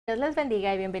Dios les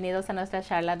bendiga y bienvenidos a nuestra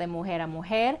charla de Mujer a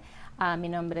Mujer. Mi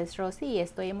nombre es Rosy y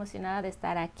estoy emocionada de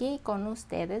estar aquí con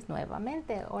ustedes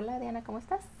nuevamente. Hola Diana, ¿cómo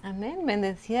estás? Amén,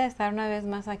 bendecida de estar una vez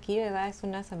más aquí, ¿verdad? Es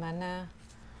una semana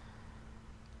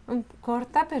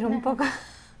corta, pero un poco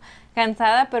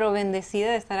cansada, pero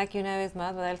bendecida de estar aquí una vez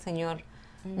más, ¿verdad? El Señor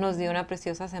nos dio una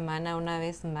preciosa semana una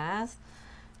vez más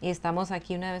y estamos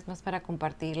aquí una vez más para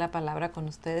compartir la palabra con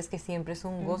ustedes, que siempre es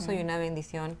un gozo y una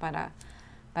bendición para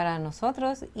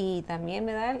nosotros. Y también,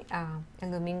 ¿verdad?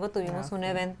 El domingo tuvimos un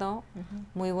evento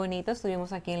muy bonito.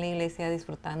 Estuvimos aquí en la iglesia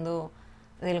disfrutando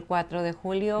del 4 de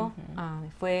julio.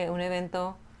 Fue un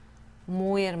evento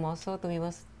muy hermoso.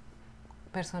 Tuvimos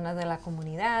personas de la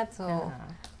comunidad.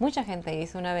 Mucha gente.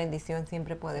 Hizo una bendición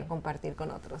siempre poder compartir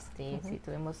con otros. Sí, sí,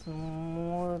 tuvimos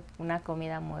una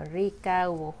comida muy rica.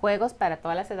 Hubo juegos para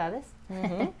todas las edades.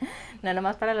 No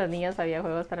nomás para los niños, había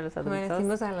juegos para los adultos.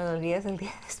 Amanecimos a los días el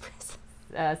día después.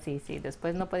 Sí,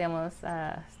 después no podíamos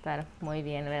estar muy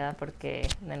bien, ¿verdad? Porque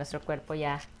de nuestro cuerpo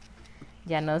ya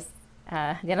nos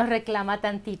reclama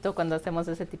tantito cuando hacemos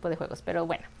ese tipo de juegos. Pero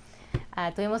bueno,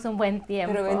 tuvimos un buen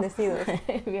tiempo. Pero bendecidos.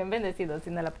 Bien bendecidos, y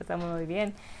nos la pasamos muy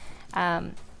bien.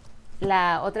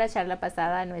 La otra charla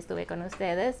pasada no estuve con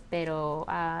ustedes, pero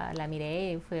la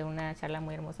miré y fue una charla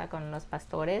muy hermosa con los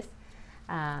pastores.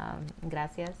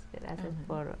 Gracias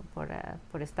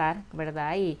por estar,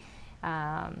 ¿verdad? Y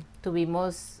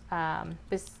tuvimos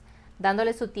pues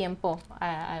dándole su tiempo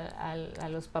a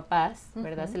los papás,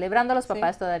 ¿verdad? Celebrando a los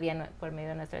papás todavía por medio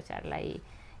de nuestra charla, y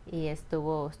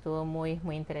estuvo muy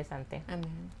muy interesante.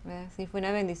 Amén. Sí, fue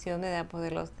una bendición, ¿verdad?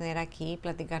 Poderlos tener aquí,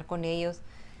 platicar con ellos,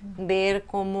 ver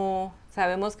cómo,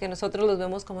 sabemos que nosotros los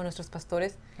vemos como nuestros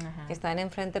pastores que están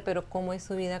enfrente, pero cómo es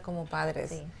su vida como padres.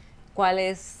 Sí.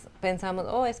 ¿Cuáles pensamos,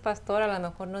 es pastor, a lo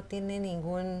mejor no tiene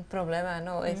ningún problema,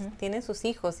 no, tienen sus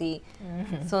hijos y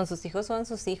son sus hijos,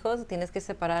 tienes que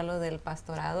separarlo del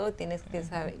pastorado, tienes que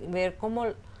saber, ver cómo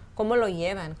lo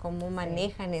llevan, cómo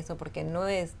manejan eso, porque no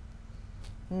es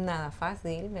nada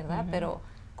fácil, ¿verdad? Pero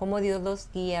cómo Dios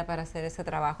los guía para hacer ese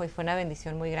trabajo, y fue una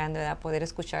bendición muy grande, ¿verdad? Poder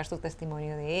escuchar su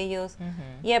testimonio de ellos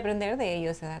y aprender de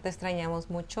ellos, ¿verdad? Te extrañamos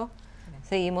mucho.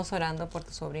 Seguimos orando por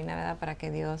tu sobrina, ¿verdad? Para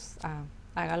que Dios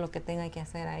haga lo que tenga que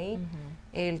hacer ahí.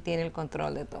 Él tiene el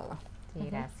control de todo. Sí,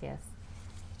 gracias.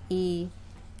 Y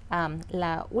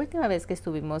la última vez que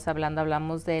estuvimos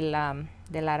hablamos de la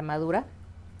armadura,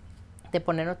 de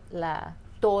poner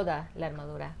toda la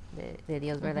armadura de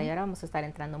Dios, ¿verdad? Y ahora vamos a estar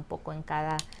entrando un poco en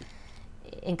cada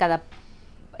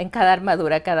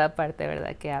armadura, cada parte,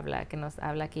 ¿verdad? Que nos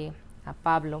habla aquí a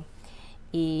Pablo.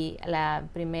 Y la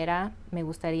primera, me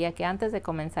gustaría que antes de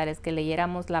comenzar es que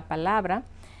leyéramos la palabra.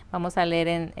 Vamos a leer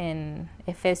en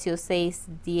Efesios 6,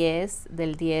 10,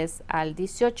 del 10 al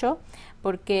 18,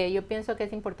 porque yo pienso que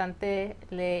es importante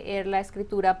leer la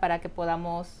escritura para que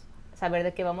podamos saber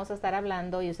de qué vamos a estar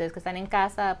hablando, y ustedes que están en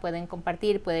casa pueden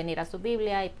compartir, pueden ir a su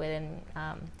Biblia y pueden,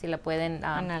 si la pueden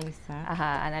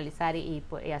analizar y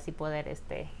así poder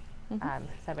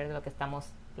saber de lo que estamos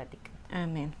platicando.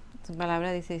 Amén. Su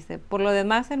palabra dice, por lo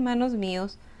demás, hermanos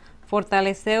míos,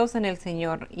 fortaleceos en el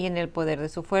Señor y en el poder de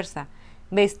su fuerza,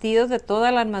 vestidos de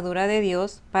toda la armadura de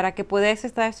Dios, para que podáis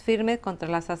estar firmes contra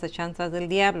las acechanzas del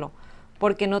diablo,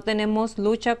 porque no tenemos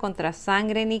lucha contra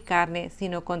sangre ni carne,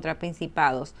 sino contra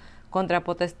principados, contra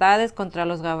potestades, contra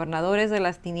los gobernadores de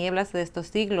las tinieblas de estos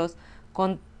siglos,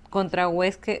 contra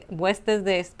huestes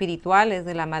de espirituales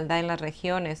de la maldad en las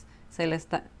regiones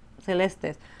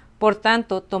celestes. Por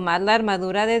tanto, tomad la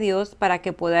armadura de Dios para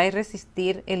que podáis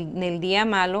resistir en el día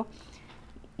malo,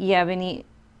 y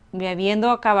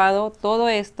habiendo acabado todo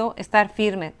esto, estar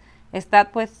firmes. Estad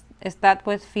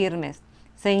pues firmes,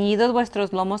 ceñidos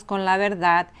vuestros lomos con la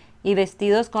verdad, y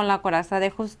vestidos con la coraza de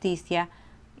justicia,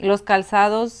 y los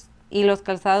calzados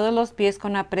los pies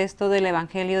con apresto del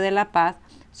evangelio de la paz.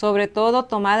 Sobre todo,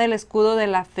 tomad el escudo de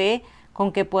la fe,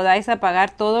 con que podáis apagar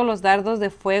todos los dardos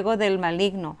de fuego del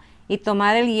maligno, y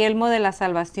tomad el yelmo de la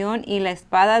salvación y la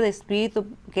espada de espíritu,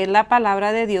 que es la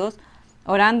palabra de Dios,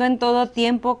 orando en todo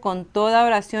tiempo con toda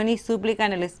oración y súplica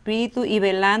en el espíritu, y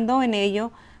velando en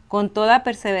ello con toda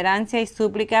perseverancia y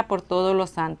súplica por todos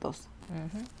los santos.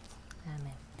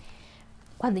 Amén.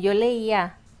 Cuando yo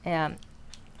leía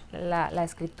la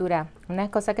escritura,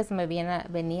 una cosa que se me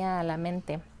venía a la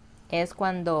mente es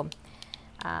cuando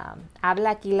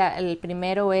habla aquí, el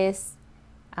primero es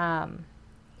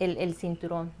el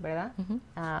cinturón, ¿verdad?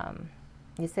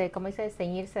 Dice, ¿cómo dice?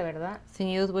 Ceñirse, ¿verdad?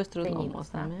 Ceñidos vuestros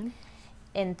lomos. Amén.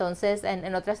 Entonces,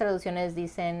 en otras traducciones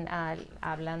dicen,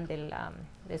 hablan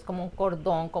es como un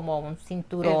cordón, como un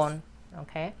cinturón,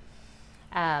 ¿ok?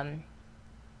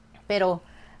 Pero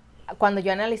cuando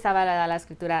yo analizaba la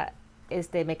escritura,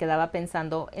 me quedaba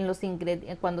pensando en los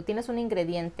cuando tienes un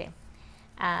ingrediente.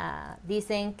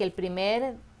 Dicen que el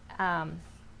primer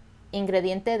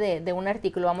ingrediente de un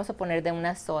artículo, vamos a poner de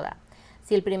una soda,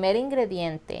 si el primer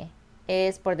ingrediente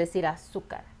es, por decir,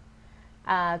 azúcar,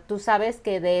 tú sabes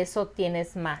que de eso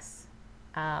tienes más.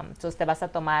 Entonces te vas a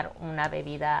tomar una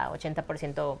bebida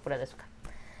 80% pura de azúcar.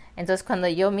 Entonces cuando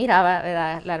yo miraba,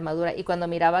 ¿verdad?, la armadura, y cuando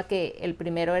miraba que el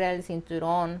primero era el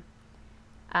cinturón,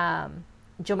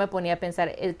 yo me ponía a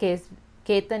pensar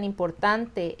qué tan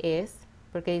importante es,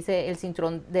 porque dice el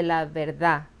cinturón de la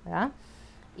verdad, ¿verdad?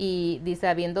 Y dice,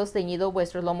 habiendo ceñido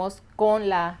vuestros lomos con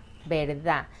la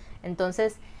verdad.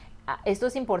 Entonces, esto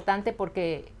es importante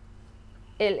porque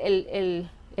el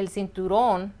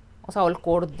cinturón, o sea, o el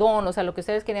cordón, o sea, lo que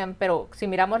ustedes querían, pero si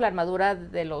miramos la armadura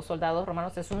de los soldados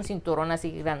romanos, es un cinturón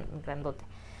así grandote,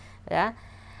 ¿verdad?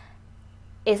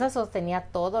 Esa sostenía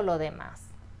todo lo demás.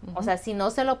 O sea, si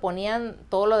no se lo ponían,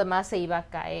 todo lo demás se iba a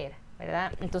caer,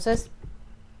 ¿verdad? Entonces,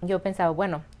 yo pensaba,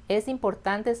 bueno, es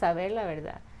importante saber la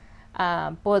verdad.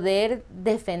 Poder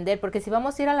defender, porque si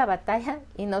vamos a ir a la batalla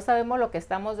y no sabemos lo que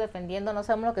estamos defendiendo, no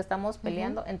sabemos lo que estamos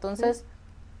peleando, entonces,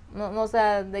 no, o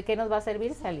sea, ¿de qué nos va a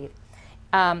servir salir?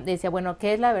 Decía, bueno,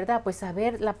 ¿qué es la verdad? Pues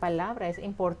saber la palabra, es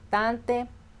importante,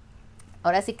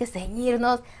 ahora sí que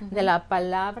ceñirnos de la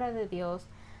palabra de Dios,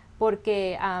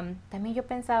 porque también yo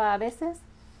pensaba, a veces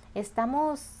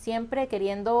estamos siempre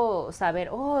queriendo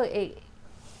saber,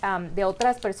 de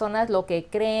otras personas lo que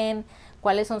creen,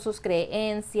 cuáles son sus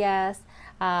creencias.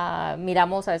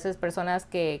 Miramos a veces personas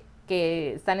que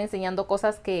están enseñando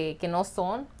cosas que no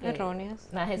son erróneas,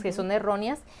 que son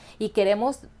erróneas, y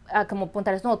queremos como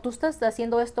apuntarles, no, tú estás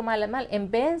haciendo esto mal,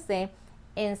 en vez de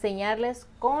enseñarles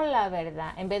con la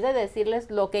verdad, en vez de decirles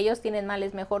lo que ellos tienen mal,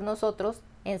 es mejor nosotros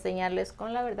enseñarles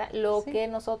con la verdad lo que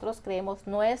nosotros creemos,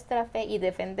 nuestra fe, y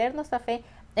defender nuestra fe,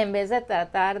 en vez de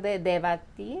tratar de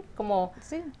debatir, como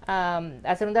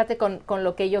hacer un debate con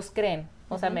lo que ellos creen.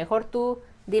 O sea, mejor tú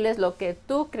diles lo que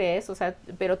tú crees, o sea,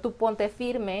 pero tú ponte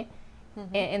firme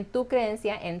en tu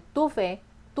creencia, en tu fe,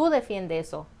 tú defiende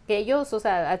eso. Que ellos, o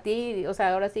sea, a ti, o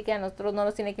sea, ahora sí que a nosotros no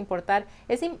nos tiene que importar.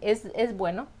 Es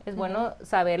bueno, bueno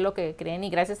saber lo que creen, y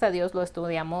gracias a Dios lo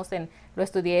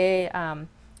estudié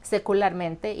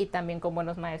secularmente y también con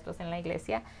buenos maestros en la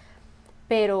iglesia.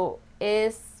 Pero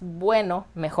es bueno,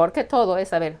 mejor que todo, es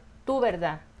saber tu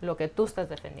verdad, lo que tú estás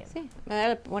defendiendo. Sí,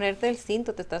 al ponerte el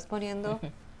cinto te estás poniendo,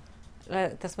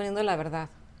 estás poniendo la verdad.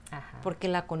 Ajá. Porque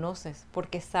la conoces,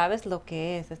 porque sabes lo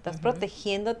que es, estás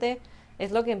protegiéndote,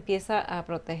 es lo que empieza a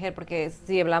proteger, porque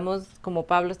si hablamos, como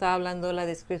Pablo estaba hablando, la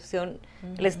descripción,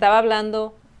 le estaba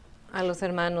hablando a los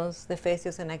hermanos de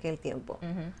Efesios en aquel tiempo.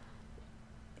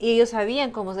 Y ellos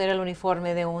sabían cómo era el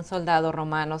uniforme de un soldado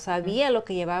romano, sabía lo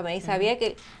que llevaba, y sabía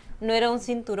que no era un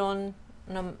cinturón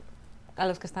a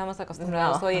los que estábamos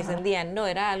acostumbrados hoy en día, no,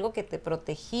 era algo que te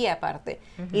protegía aparte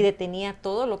y detenía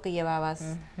todo lo que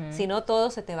llevabas, si no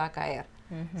todo se te va a caer.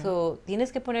 So,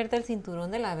 tienes que ponerte el cinturón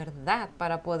de la verdad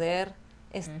para poder,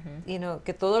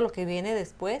 que todo lo que viene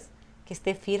después, que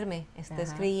esté firme,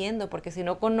 estés creyendo, porque si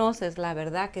no conoces la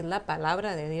verdad, que es la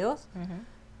palabra de Dios,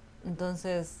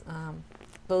 entonces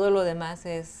todo lo demás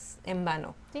es en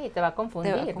vano. Sí, te va a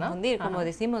confundir, Te va a confundir, ¿no? Como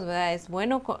decimos, ¿verdad? Es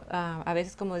bueno, a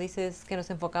veces, como dices, que nos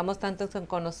enfocamos tanto en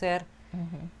conocer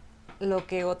lo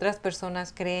que otras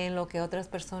personas creen, lo que otras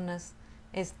personas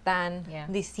están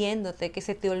diciéndote, que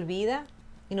se te olvida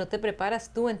y no te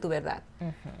preparas tú en tu verdad.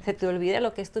 Se te olvida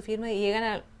lo que es tu firme, y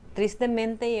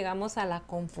tristemente llegamos a la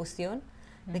confusión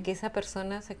de que esa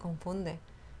persona se confunde.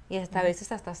 Y hasta a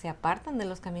veces hasta se apartan de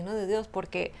los caminos de Dios,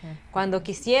 porque cuando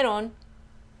quisieron,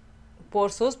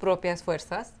 por sus propias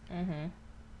fuerzas,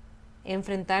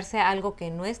 enfrentarse a algo que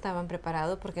no estaban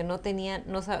preparados, porque no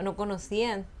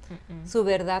conocían su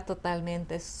verdad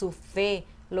totalmente, su fe,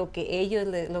 lo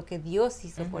que Dios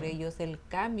hizo por ellos, el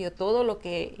cambio, todo lo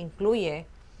que incluye,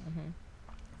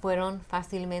 fueron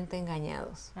fácilmente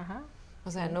engañados.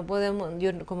 O sea, no podemos,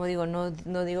 yo como digo,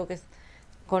 no digo que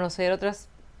conocer otras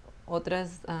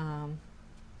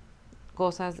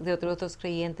cosas de otros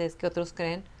creyentes que otros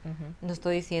creen, no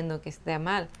estoy diciendo que esté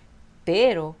mal,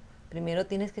 pero primero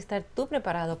tienes que estar tú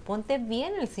preparado, ponte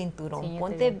bien el cinturón,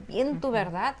 ponte bien tu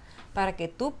verdad, para que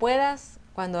tú puedas,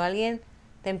 cuando alguien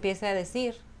te empiece a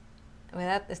decir,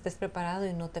 ¿verdad?, estés preparado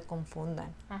y no te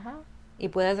confundan. Y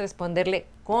puedas responderle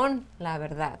con la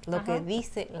verdad, lo que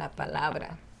dice la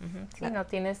palabra. Sí, no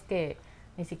tienes que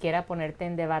ni siquiera ponerte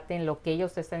en debate en lo que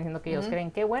ellos te están diciendo que ellos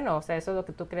creen. Qué bueno, o sea, eso es lo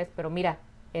que tú crees, pero mira,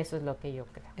 eso es lo que yo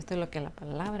creo. Esto es lo que la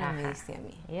palabra me dice a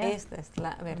mí. Esta es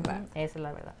la verdad. Esa es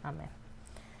la verdad. Amén.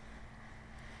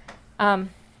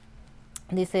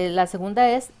 Dice, la segunda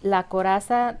es la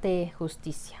coraza de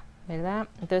justicia. ¿verdad?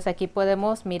 Entonces aquí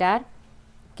podemos mirar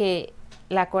que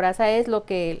la coraza es lo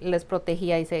que les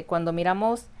protegía. Dice, cuando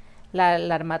miramos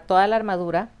toda la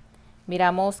armadura,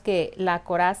 miramos que la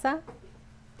coraza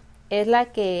es la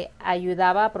que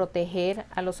ayudaba a proteger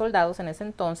a los soldados en ese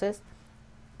entonces,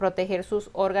 proteger sus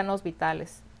órganos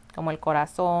vitales, como el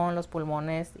corazón, los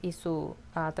pulmones y su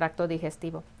tracto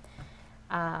digestivo.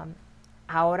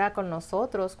 Ahora con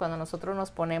nosotros, cuando nosotros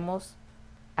nos ponemos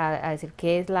a decir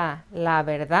qué es la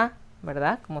verdad,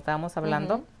 ¿verdad? Como estábamos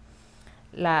hablando,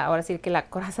 ahora sí que la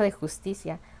coraza de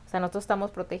justicia. O sea, nosotros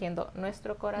estamos protegiendo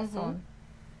nuestro corazón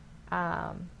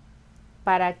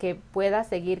para que pueda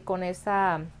seguir con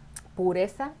esa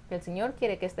pureza que el Señor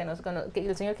quiere que esté, que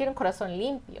el Señor quiere un corazón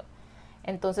limpio.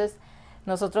 Entonces,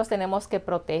 nosotros tenemos que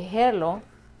protegerlo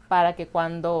para que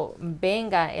cuando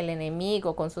venga el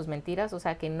enemigo con sus mentiras, o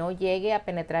sea, que no llegue a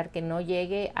penetrar, que no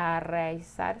llegue a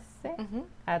raizarse,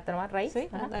 a tomar raíz,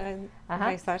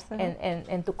 raizarse,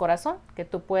 en tu corazón, que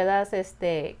tú puedas,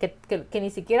 que ni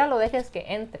siquiera lo dejes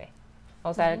que entre,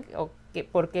 o sea,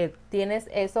 porque tienes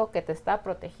eso que te está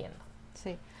protegiendo.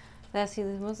 Sí, así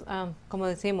decimos, como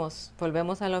decimos,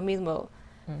 volvemos a lo mismo.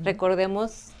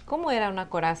 Recordemos cómo era una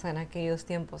coraza en aquellos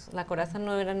tiempos. La coraza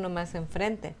no era nomás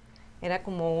enfrente, era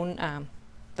como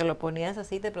te lo ponías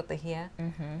así, te protegía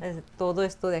desde todo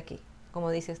esto de aquí. Como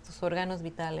dices, tus órganos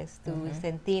vitales, tu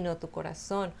intestino, tu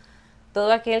corazón,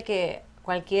 todo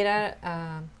cualquier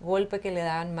golpe que le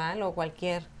daban mal o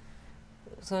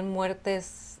son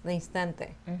muertes de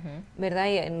instante, ¿verdad?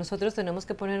 Y nosotros tenemos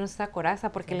que ponernos esa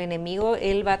coraza porque el enemigo,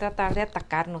 él va a tratar de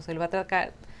atacarnos, él va a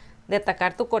tratar de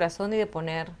atacar tu corazón y de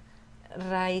poner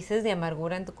raíces de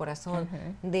amargura en tu corazón,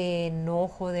 de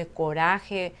enojo, de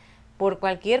coraje, por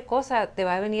cualquier cosa te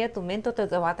va a venir a tu mente, te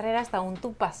va a traer hasta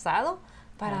tu pasado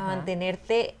para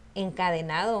mantenerte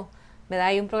encadenado, ¿verdad?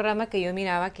 Hay un programa que yo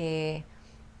miraba que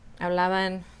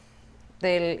hablaban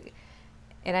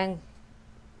eran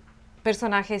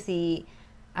personajes y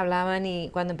hablaban y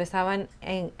cuando empezaban,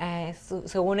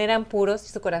 según eran puros,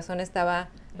 su corazón estaba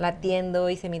latiendo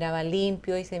y se miraba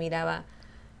limpio y se miraba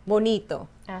bonito.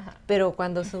 Pero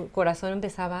cuando su corazón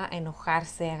empezaba a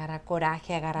enojarse, a agarrar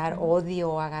coraje, a agarrar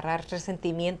odio, a agarrar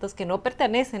resentimientos que no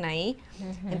pertenecen ahí,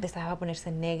 empezaba a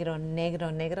ponerse negro,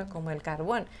 negro, negro como el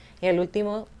carbón. Y al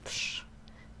último,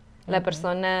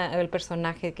 el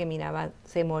personaje que miraba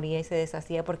se moría y se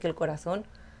deshacía porque el corazón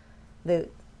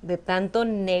de tanto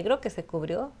negro que se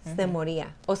cubrió, se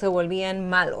moría. O se volvían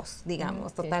malos,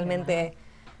 digamos, totalmente,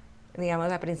 digamos,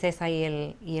 la princesa y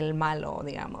el malo,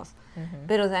 digamos.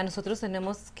 Pero nosotros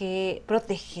tenemos que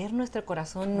proteger nuestro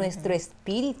corazón, nuestro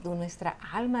espíritu, nuestra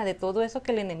alma, de todo eso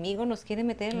que el enemigo nos quiere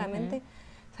meter en la mente.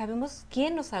 Sabemos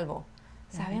quién nos salvó.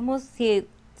 Sabemos si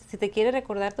te quiere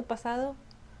recordar tu pasado,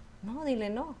 no, dile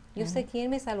no. Yo sé quién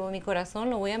me salvó. Mi corazón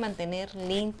lo voy a mantener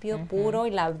limpio, puro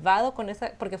y lavado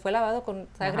porque fue lavado con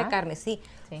sangre carmesí.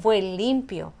 Fue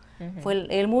limpio.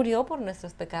 Él murió por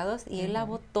nuestros pecados y Él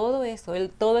lavó todo eso.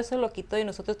 Todo eso lo quitó y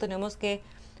nosotros tenemos que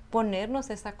ponernos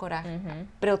esa coraje,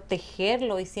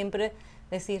 protegerlo y siempre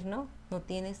decir, no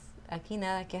tienes aquí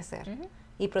nada que hacer.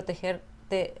 Y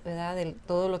protegerte, ¿verdad? De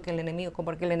todo lo que el enemigo,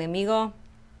 porque el enemigo,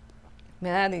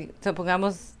 ¿verdad?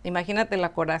 Supongamos, imagínate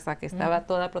la coraza que estaba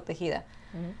toda protegida.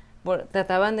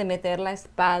 Trataban de meter la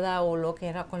espada o lo que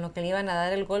era con lo que le iban a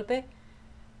dar el golpe.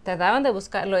 Trataban de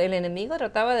buscarlo. El enemigo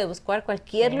trataba de buscar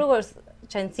cualquier lugar,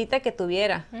 chancita que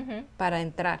tuviera para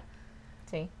entrar.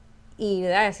 Sí. Y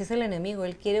 ¿verdad? Así es el enemigo.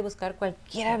 Él quiere buscar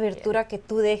cualquier abertura que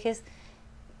tú dejes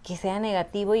que sea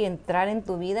negativo y entrar en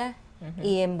tu vida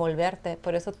y envolverte.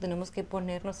 Por eso tenemos que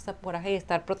ponernos esa coraje y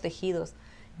estar protegidos.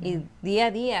 Y día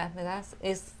a día, ¿verdad?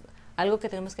 Es algo que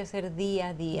tenemos que hacer día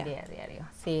a día. Día a diario.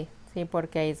 Sí,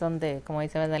 porque ahí es donde, como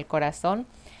dicen, en el corazón,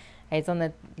 ahí es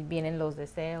donde vienen los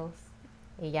deseos.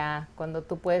 Y ya cuando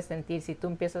tú puedes sentir, si tú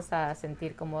empiezas a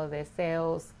sentir como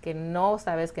deseos que no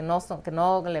sabes, que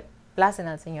no le placen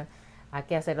al Señor, hay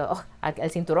que hacerlo,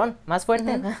 el cinturón más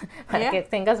fuerte, para que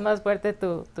tengas más fuerte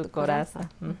tu corazón.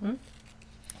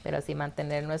 Pero sí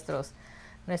mantener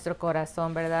nuestro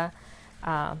corazón, ¿verdad?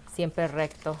 Siempre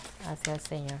recto hacia el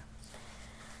Señor.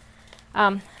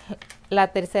 La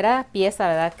tercera pieza,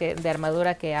 ¿verdad? De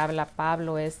armadura que habla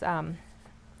Pablo es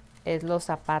los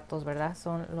zapatos, ¿verdad?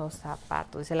 Son los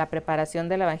zapatos. Dice la preparación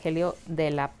del evangelio de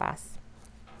la paz.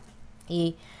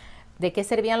 ¿Y de qué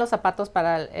servían los zapatos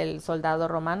para el soldado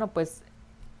romano? Pues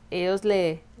ellos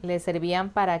le servían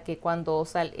para que cuando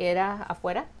saliera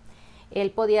afuera,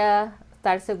 él podía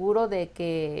estar seguro de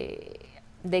que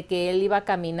él iba a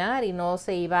caminar y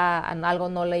algo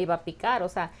no le iba a picar. O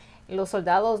sea, los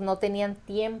soldados no tenían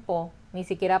tiempo ni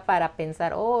siquiera para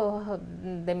pensar, oh,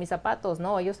 de mis zapatos.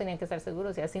 No, ellos tenían que estar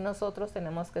seguros y así nosotros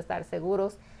tenemos que estar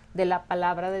seguros de la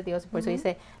palabra de Dios. Por eso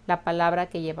dice la palabra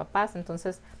que lleva paz.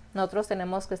 Entonces nosotros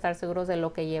tenemos que estar seguros de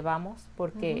lo que llevamos,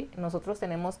 porque nosotros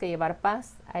tenemos que llevar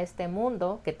paz a este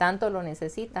mundo que tanto lo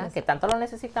necesita, que tanto lo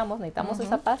necesitamos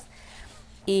esa paz.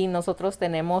 Y nosotros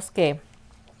tenemos que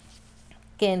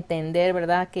entender,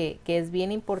 ¿verdad? Que es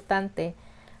bien importante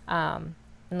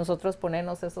nosotros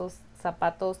ponernos esos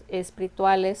zapatos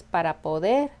espirituales para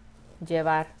poder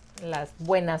llevar las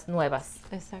buenas nuevas.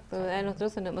 Exacto.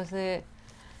 Nosotros tenemos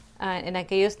en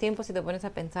aquellos tiempos, si te pones a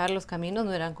pensar, los caminos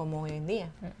no eran como hoy en día.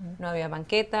 No había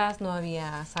banquetas, no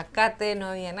había zacate, no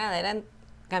había nada. Eran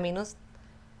caminos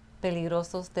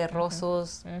peligrosos,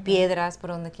 terrosos, piedras por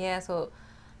donde quieras. O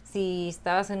si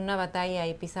estabas en una batalla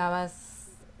y pisabas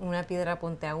una piedra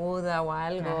puntiaguda o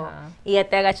algo, y ya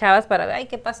te agachabas para ver, ay,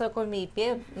 ¿qué pasó con mi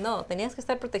pie? No, tenías que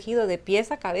estar protegido de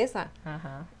pies a cabeza.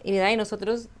 Y, ¿verdad? Y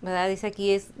nosotros, ¿verdad?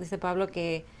 Dice Pablo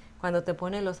que cuando te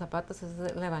ponen los zapatos es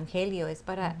el evangelio, es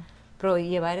para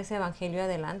llevar ese evangelio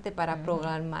adelante, para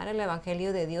proclamar el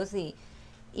evangelio de Dios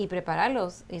y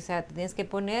prepararlos. O sea, tienes que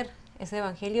poner ese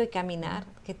evangelio y caminar,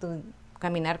 que tu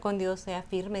caminar con Dios sea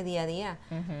firme día a día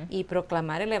y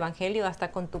proclamar el evangelio hasta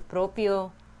con tu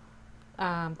propio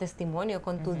testimonio,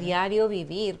 con tu diario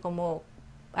vivir, cómo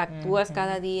actúas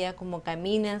cada día, cómo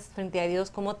caminas frente a Dios,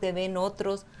 cómo te ven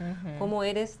otros, cómo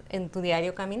eres en tu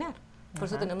diario caminar. Por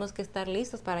eso tenemos que estar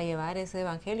listos para llevar ese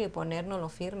evangelio y ponérnoslo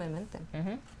firmemente.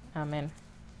 Amén.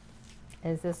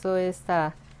 Eso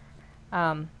está.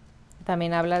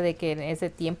 También habla de que en ese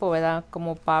tiempo, ¿verdad?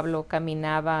 Como Pablo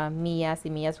caminaba millas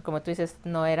y millas, como tú dices,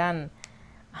 no eran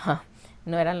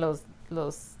los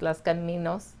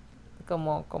caminos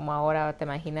como ahora te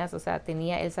imaginas. O sea,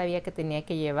 él sabía que tenía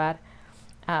que llevar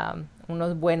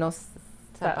unos buenos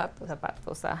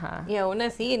zapatos. Y aún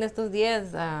así, en estos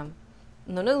días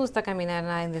no nos gusta caminar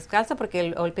nada en descalzo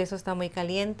porque el piso está muy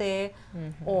caliente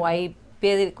o hay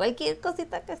piedra, cualquier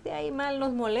cosita que esté ahí mal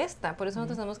nos molesta. Por eso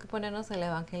nosotros tenemos que ponernos el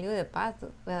evangelio de paz,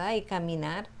 ¿verdad? Y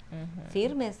caminar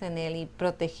firmes en él y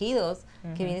protegidos,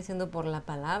 que viene siendo por la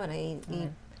palabra, y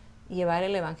llevar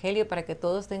el evangelio para que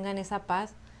todos tengan esa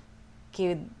paz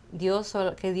que Dios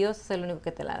es el único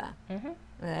que te la da.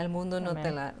 El mundo no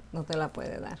te la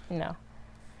puede dar.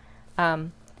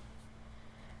 No.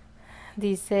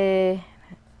 Dice,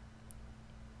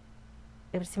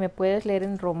 si me puedes leer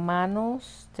en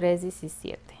Romanos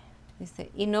 3:17. Dice,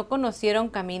 y no conocieron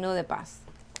camino de paz.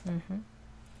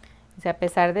 Dice, a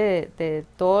pesar de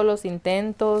todos los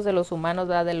intentos de los humanos,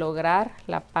 ¿verdad?, de lograr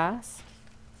la paz,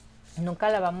 nunca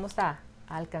la vamos a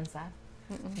alcanzar.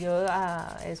 Yo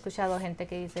he escuchado gente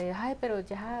que dice, ay, pero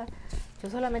ya, yo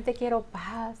solamente quiero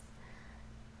paz.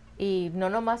 Y no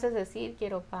nomás es decir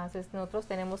quiero paz, nosotros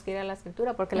tenemos que ir a la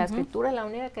Escritura, porque la Escritura es la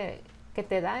única que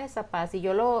te da esa paz. Y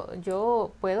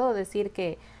yo puedo decir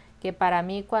que para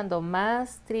mí, cuando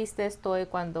más triste estoy,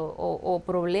 o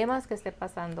problemas que esté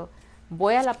pasando,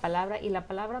 voy a la palabra y la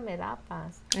palabra me da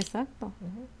paz. Exacto.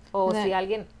 O si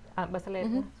alguien... ¿vas a leer?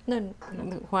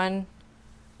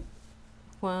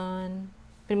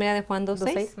 Primera de Juan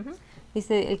 2:6.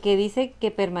 Dice, el que dice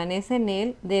que permanece en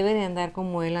él debe de andar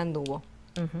como él anduvo.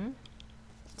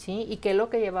 Sí, y qué es lo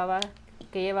que llevaba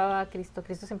a Cristo.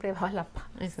 Cristo siempre llevaba la paz.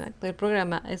 Exacto, el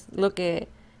programa es lo que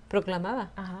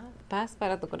proclamaba. Paz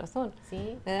para tu corazón.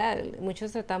 Sí. ¿Verdad?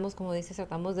 Muchos tratamos, como dices,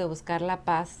 de buscar la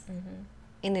paz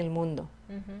en el mundo.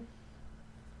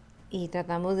 Y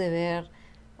tratamos de ver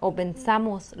o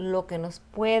pensamos lo que nos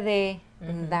puede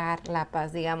dar la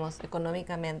paz, digamos,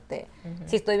 económicamente.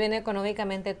 Si estoy bien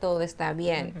económicamente, todo está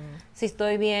bien. Si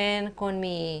estoy bien con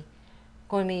mi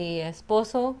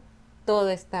esposo, todo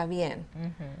está bien.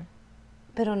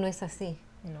 Pero no es así.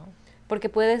 No. Porque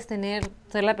puedes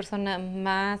ser la persona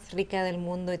más rica del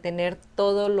mundo y tener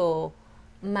todo lo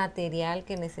material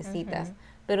que necesitas,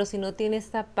 pero si no tienes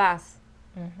esa paz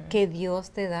que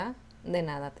Dios te da, de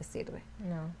nada te sirve.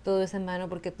 No. Todo es en vano,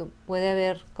 porque puede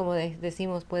haber, como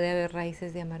decimos, puede haber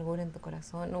raíces de amargura en tu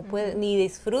corazón, ni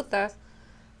disfrutas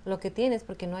lo que tienes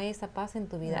porque no hay esa paz en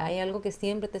tu vida. Hay algo que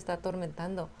siempre te está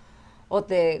atormentando, o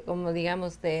como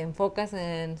digamos, te enfocas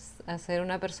en ser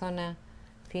una persona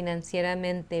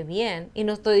financieramente bien, y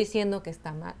no estoy diciendo que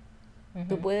está mal.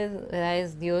 Tú puedes, ¿verdad?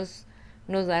 Dios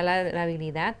nos da la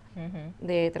habilidad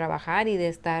de trabajar y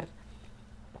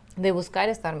de buscar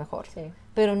estar mejor. Sí.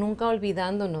 Pero nunca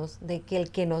olvidándonos de que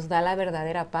el que nos da la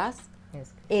verdadera paz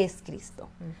es Cristo.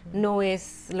 No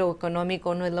es lo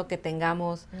económico, no es lo que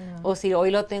tengamos, o si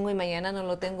hoy lo tengo y mañana no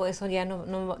lo tengo, eso ya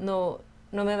no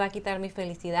no me va a quitar mi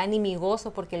felicidad ni mi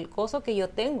gozo, porque el gozo que yo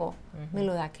tengo me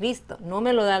lo da Cristo, no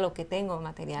me lo da lo que tengo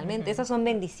materialmente. Esas son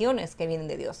bendiciones que vienen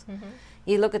de Dios.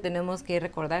 Y es lo que tenemos que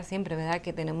recordar siempre, ¿verdad?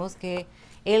 Que tenemos que,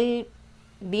 Él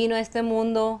vino a este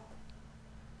mundo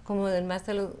como de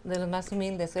los más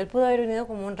humildes. Él pudo haber venido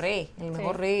como un rey, el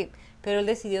mejor rey, pero Él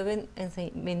decidió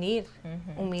venir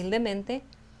humildemente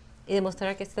y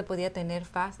demostrar que se podía tener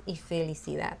paz y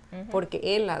felicidad,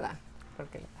 porque Él la da.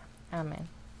 Porque le da. Amén.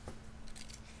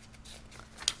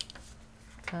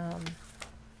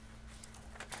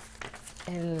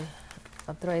 El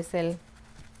otro es el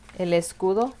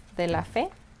escudo de la fe.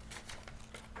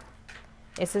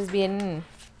 Ese es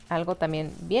algo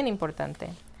también bien importante,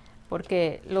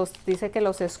 porque dice que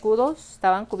los escudos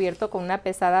estaban cubiertos con una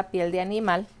pesada piel de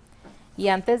animal, y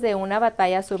antes de una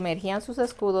batalla sumergían sus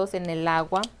escudos en el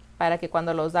agua para que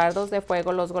cuando los dardos de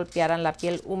fuego los golpearan, la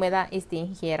piel húmeda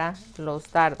extinguiera los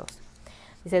dardos.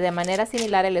 Dice, de manera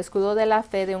similar, el escudo de la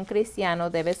fe de un cristiano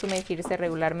debe sumergirse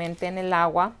regularmente en el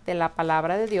agua de la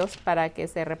palabra de Dios para que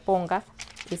se reponga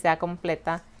y sea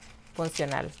completamente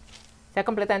funcional.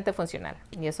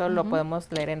 Y eso lo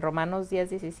podemos leer en Romanos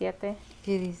 10:17.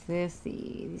 ¿Qué dice?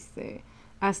 Sí, dice,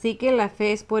 así que la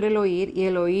fe es por el oír y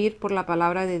el oír por la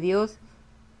palabra de Dios.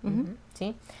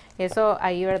 Sí, eso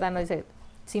ahí, ¿verdad? Nos dice,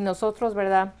 si nosotros,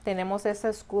 ¿verdad? Tenemos ese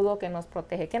escudo que nos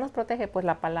protege. ¿Qué nos protege? Pues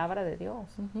la palabra de Dios.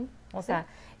 O sea,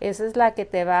 esa es la que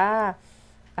te va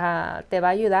a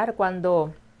ayudar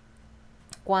cuando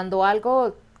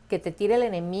algo que te tire el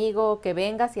enemigo, que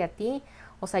venga hacia ti,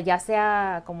 o sea, ya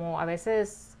sea como a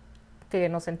veces que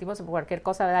nos sentimos por cualquier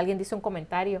cosa, ¿verdad? Alguien dice un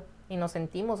comentario y nos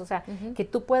sentimos, o sea, que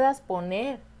tú puedas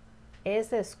poner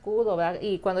ese escudo, ¿verdad?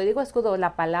 Y cuando digo escudo,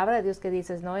 la palabra de Dios que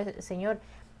dices, no, Señor,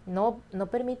 no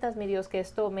permitas, mi Dios, que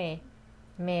esto me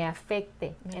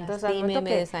afecte. Entonces, me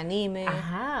desanime.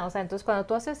 Ajá, o sea, entonces cuando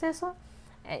tú haces eso,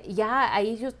 ya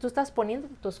ahí tú estás poniendo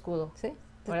tu escudo. Sí.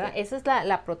 ¿Verdad? Esa es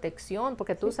la protección,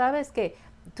 porque tú sabes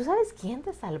quién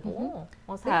te salvó.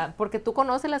 O sea, porque tú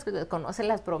conoces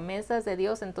las promesas de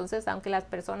Dios. Entonces, aunque las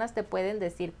personas te pueden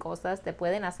decir cosas, te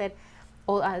pueden hacer,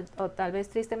 o tal vez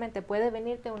tristemente puede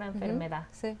venirte una enfermedad.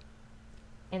 Sí.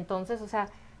 Entonces, o sea,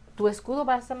 tu escudo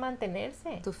va a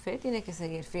mantenerse. Tu fe tiene que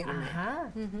seguir firme.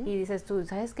 Ajá. Y dices tú,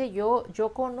 ¿sabes qué? Yo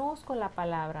conozco la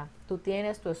palabra. Tú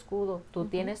tienes tu escudo, tú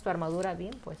tienes tu armadura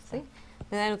bien puesta. Sí.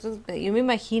 Yo me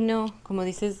imagino, como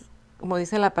dice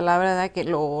la palabra, ¿verdad? Que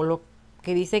lo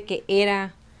que dice que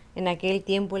era en aquel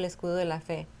tiempo el escudo de la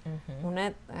fe.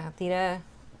 Una tira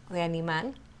de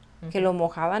animal que lo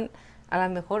mojaban. A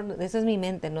lo mejor, eso es mi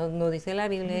mente, no dice la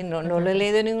Biblia, no lo he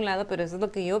leído en ningún lado, pero eso es lo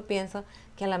que yo pienso,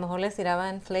 que a lo mejor les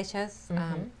tiraban flechas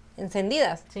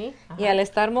encendidas. Sí. Y al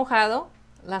estar mojado,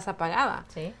 las apagaba.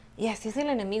 Sí. Y así es el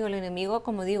enemigo,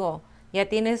 como digo, ya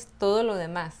tienes todo lo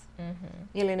demás.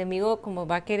 Y el enemigo como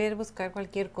va a querer buscar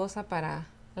cualquier cosa para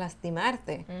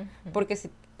lastimarte. Porque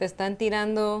si te están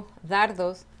tirando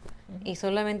dardos y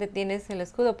solamente tienes el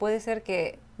escudo, puede ser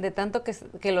que de tanto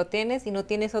que lo tienes y no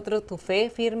tienes tu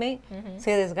fe firme,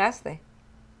 se desgaste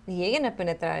y lleguen a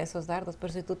penetrar esos dardos.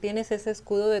 Pero si tú tienes ese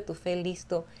escudo de tu fe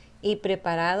listo y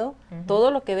preparado,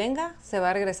 todo lo que venga se va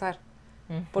a regresar.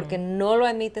 Porque no lo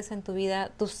admites en tu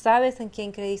vida, tú sabes en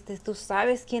quién creíste, tú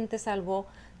sabes quién te salvó,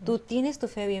 tú tienes tu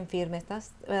fe bien firme,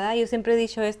 ¿verdad? Yo siempre he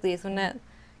dicho esto y es una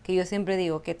que yo siempre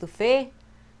digo, que tu fe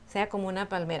sea como una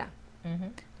palmera.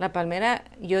 La palmera,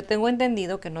 yo tengo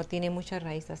entendido que no tiene mucha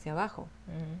raíz hacia abajo,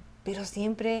 pero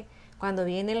siempre cuando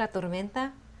viene la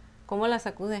tormenta, ¿cómo la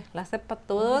sacude? La hace para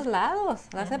todos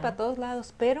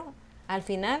lados, pero al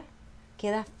final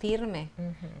queda firme.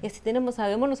 Y así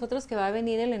sabemos nosotros que va a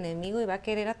venir el enemigo y va a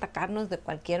querer atacarnos de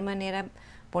cualquier manera,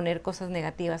 poner cosas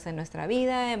negativas en nuestra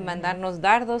vida, mandarnos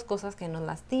dardos, cosas que nos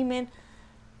lastimen,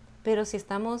 pero si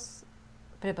estamos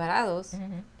preparados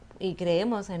y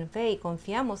creemos en fe y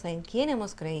confiamos en quién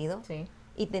hemos creído,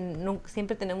 y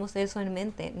siempre tenemos eso en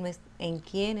mente, en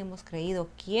quién hemos creído,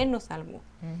 quién nos salvó,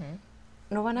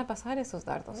 no van a pasar esos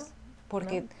dardos,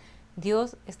 porque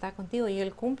Dios está contigo y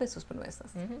Él cumple sus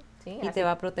promesas y te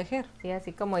va a proteger. Sí,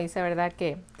 así como dice, ¿verdad?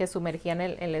 Que sumergían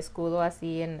el escudo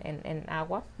así en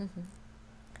agua.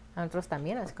 A nosotros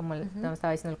también, así como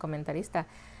estaba diciendo el comentarista,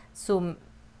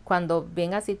 cuando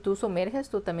vengas y tú sumerges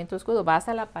tú también tu escudo, vas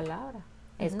a la palabra.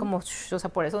 Es como, o sea,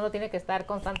 por eso uno tiene que estar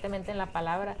constantemente en la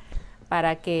palabra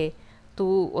para que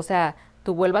tú, o sea,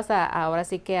 tú vuelvas ahora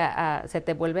sí que se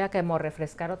te vuelve a como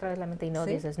refrescar otra vez la mente y no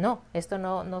dices, no, esto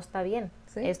no está bien.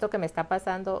 Esto que me está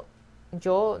pasando,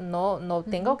 yo no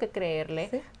tengo que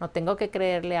creerle, no tengo que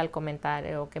creerle al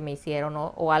comentario que me hicieron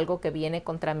o algo que viene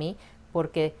contra mí,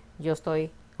 porque yo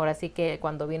estoy, ahora sí que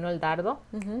cuando vino el dardo,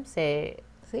 se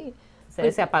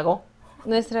apagó.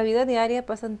 Nuestra vida diaria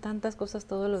pasan tantas cosas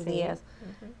todos los días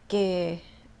que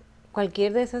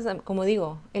cualquier de esas, como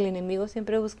digo, el enemigo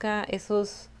siempre busca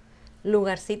esos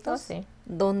lugarcitos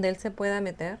donde él se pueda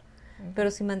meter.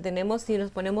 Pero si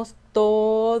nos ponemos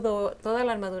toda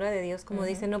la armadura de Dios, como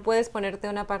dice, no puedes ponerte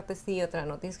una parte sí y otra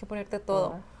no, tienes que ponerte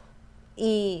todo.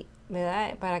 Y,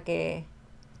 ¿verdad? Para que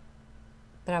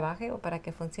trabaje o para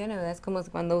que funcione, ¿verdad? Es como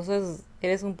cuando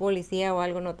eres un policía o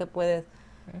algo, no te puedes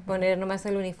poner nomás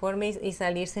el uniforme y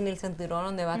salirse en el cinturón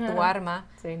donde va tu arma.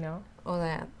 Sí, ¿no? O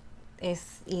sea,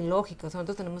 es ilógico.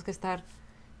 Nosotros tenemos que estar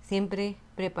siempre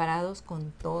preparados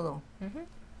con todo.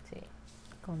 Sí,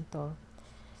 con todo.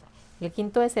 El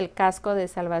quinto es el casco de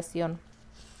salvación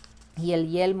y el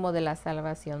yelmo de la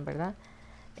salvación, ¿verdad?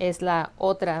 Es la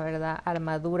otra, ¿verdad?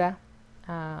 Armadura,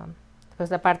 pues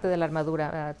la parte de la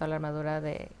armadura, ¿verdad? Toda la armadura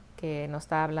de que nos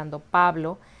está hablando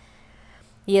Pablo.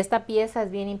 Y esta pieza es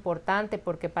bien importante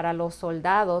porque para los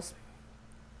soldados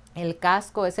el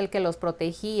casco es el que los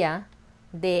protegía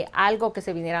de algo que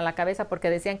se viniera a la cabeza, porque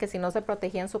decían que si no se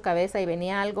protegían su cabeza y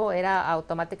venía algo,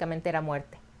 automáticamente era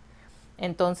muerte.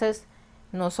 Entonces,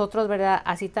 nosotros, ¿verdad?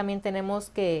 Así también tenemos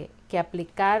que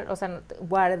aplicar, o sea,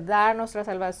 guardar nuestra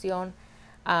salvación.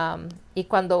 Y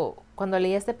cuando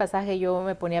leí este pasaje, yo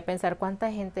me ponía a pensar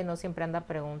cuánta gente no siempre anda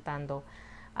preguntando,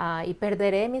 y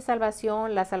perderé mi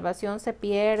salvación, la salvación se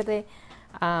pierde.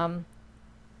 O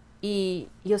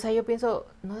sea, yo pienso,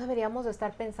 no deberíamos de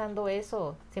estar pensando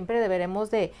eso. Siempre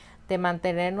deberemos de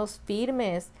mantenernos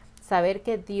firmes, saber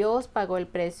que Dios pagó el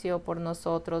precio por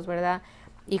nosotros, ¿verdad?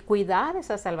 Y cuidar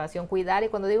esa salvación, y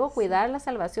cuando digo cuidar la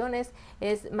salvación es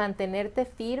mantenerte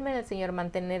firme en el Señor,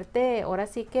 mantenerte, ahora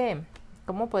sí que,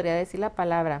 ¿cómo podría decir la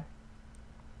palabra?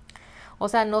 O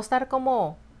sea, no estar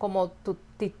como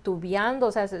titubeando,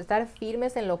 o sea, estar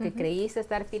firmes en lo que creíste,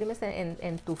 estar firmes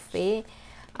en tu fe,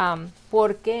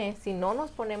 porque si no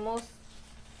nos ponemos,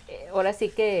 ahora sí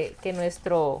que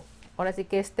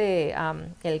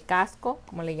el casco,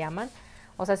 como le llaman,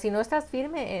 o sea, si no estás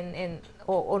firme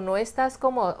o no estás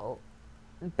como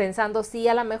pensando, sí,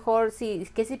 a lo mejor, sí,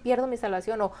 que si pierdo mi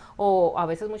salvación, o a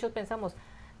veces muchos pensamos,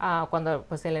 cuando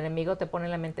pues el enemigo te pone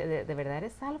en la mente, ¿de verdad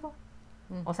eres salvo?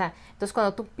 O sea, entonces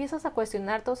cuando tú empiezas a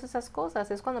cuestionar todas esas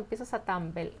cosas, es cuando empiezas a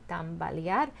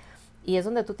tambalear, y es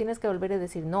donde tú tienes que volver a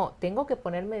decir, no, tengo que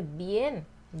ponerme bien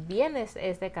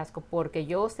este casco, porque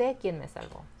yo sé quién me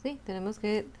salvó. Sí, tenemos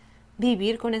que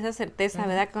vivir con esa certeza,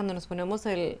 ¿verdad? Cuando nos ponemos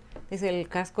el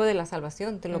casco de la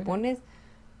salvación, te lo pones,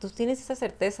 tú tienes esa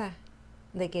certeza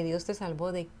de que Dios te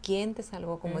salvó, de quién te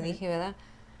salvó, como dije, ¿verdad?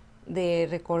 De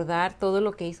recordar todo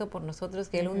lo que hizo por nosotros,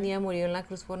 que Él un día murió en la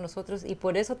cruz por nosotros y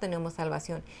por eso tenemos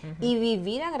salvación. Y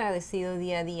vivir agradecido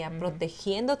día a día,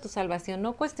 protegiendo tu salvación,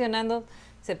 no cuestionando,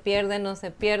 se pierde, no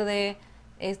se pierde,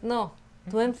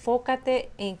 tú enfócate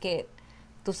en que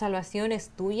tu salvación es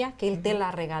tuya, que Él te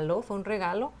la regaló, fue un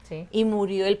regalo, y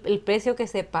murió el precio que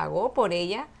se pagó por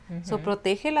ella.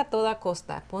 Protégela a toda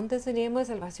costa, ponte ese yelmo de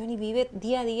salvación y vive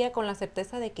día a día con la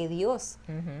certeza de que Dios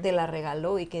te la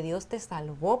regaló y que Dios te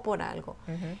salvó por algo.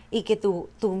 Y que tu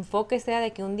enfoque sea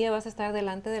de que un día vas a estar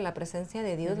delante de la presencia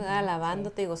de Dios,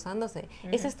 alabándote y gozándose.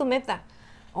 Esa es tu meta.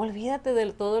 Olvídate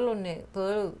de todo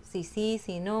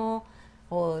si no,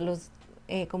 o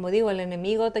como digo, el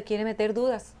enemigo te quiere meter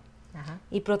dudas.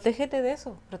 Y protégete de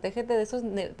esos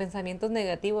pensamientos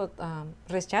negativos,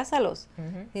 recházalos.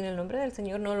 En el nombre del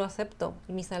Señor no lo acepto.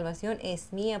 Mi salvación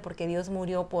es mía porque Dios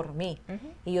murió por mí.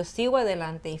 Y yo sigo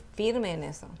adelante y firme en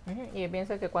eso. Y yo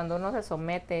pienso que cuando uno se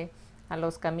somete a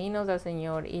los caminos del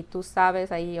Señor y tú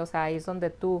sabes ahí, o sea, ahí es donde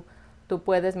tú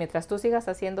puedes, mientras tú sigas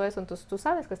haciendo eso, entonces tú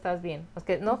sabes que estás bien.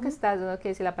 Que no quiere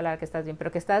decir la palabra que estás bien,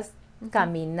 pero que estás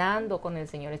caminando con el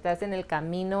Señor, estás en el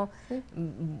camino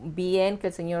bien que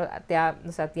el Señor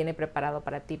tiene preparado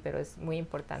para ti, pero es muy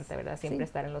importante, ¿verdad? Siempre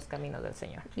estar en los caminos del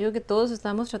Señor. Yo creo que todos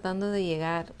estamos tratando de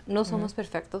llegar, no somos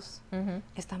perfectos,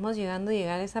 estamos llegando a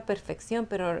llegar a esa perfección,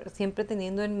 pero siempre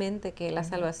teniendo en mente que la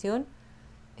salvación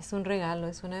es un regalo,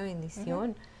 es una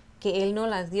bendición, que Él nos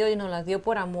las dio y nos las dio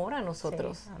por amor a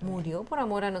nosotros. Murió por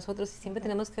amor a nosotros y siempre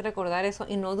tenemos que recordar eso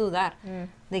y no dudar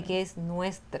de que es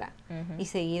nuestra y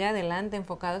seguir adelante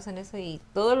enfocados en eso, y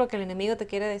todo lo que el enemigo te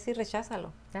quiere decir,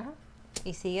 recházalo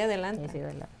y sigue adelante.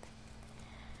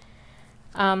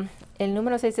 El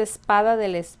número 6 es espada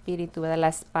del Espíritu, ¿verdad? La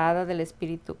espada del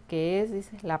Espíritu, que es,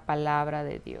 dice, la palabra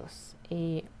de Dios.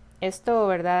 Y esto,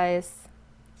 ¿verdad?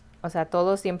 O sea,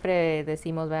 todos siempre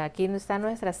decimos, ¿verdad? Aquí está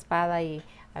nuestra espada, y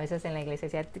a veces en la iglesia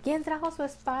decía, ¿quién trajo su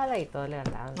espada? Y todos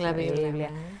levantaban la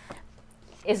Biblia.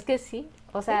 Es que sí,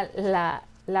 o sea,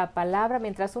 la palabra,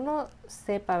 mientras uno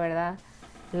sepa, ¿verdad?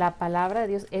 La palabra de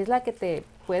Dios es la que te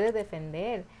puede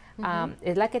defender.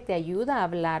 es la que te ayuda a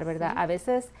hablar, ¿verdad? A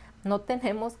veces no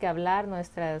tenemos que hablar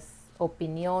nuestras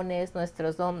opiniones,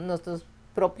 nuestros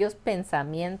propios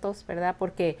pensamientos, ¿verdad?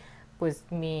 Porque pues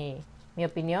mi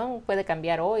opinión puede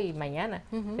cambiar hoy y mañana,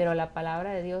 pero la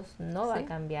palabra de Dios no va a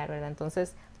cambiar, ¿verdad?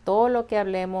 Entonces, todo lo que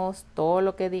hablemos, todo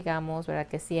lo que digamos, ¿verdad?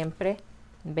 Que siempre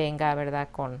venga, ¿verdad?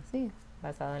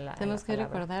 Basado en la Tenemos que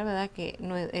palabra. recordar, ¿verdad? Que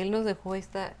Él nos dejó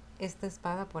esta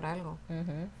espada por algo,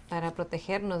 para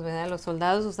protegernos, ¿verdad? Los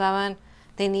soldados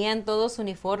tenían todo su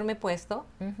uniforme puesto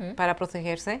para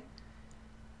protegerse,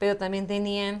 pero también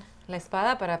tenían la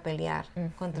espada para pelear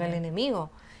contra el enemigo.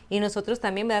 Y nosotros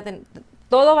también, ¿verdad?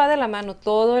 Todo va de la mano,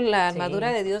 la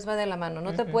armadura de Dios va de la mano.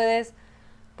 No te puedes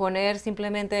poner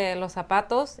simplemente los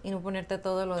zapatos y no ponerte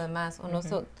todo lo demás.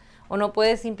 O no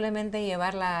puedes simplemente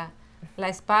llevar la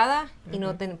espada y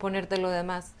no ponerte lo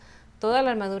demás. Toda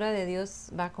la armadura de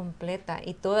Dios va completa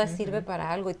y toda sirve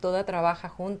para algo y toda trabaja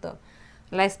junto.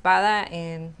 La espada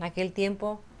en aquel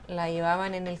tiempo la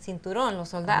llevaban en el cinturón los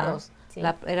soldados.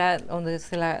 Era donde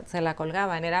se la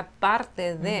colgaban, era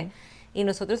parte de... Y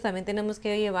nosotros también tenemos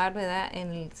que llevar, ¿verdad?,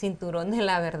 en el cinturón de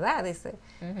la verdad, dice,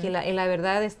 que la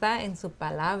verdad está en su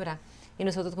palabra. Y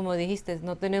nosotros, como dijiste,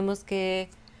 no tenemos que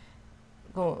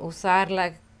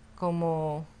usarla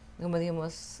como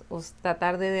digamos,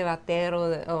 tratar de debater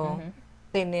o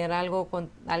tener algo con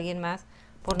alguien más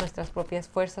por nuestras propias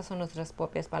fuerzas o nuestras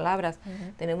propias palabras.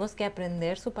 Tenemos que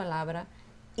aprender su palabra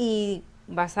y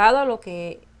basado a lo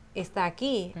que está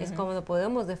aquí es como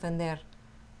podemos defender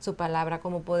su palabra,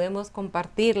 como podemos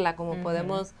compartirla, como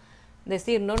podemos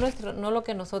decir, no lo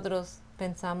que nosotros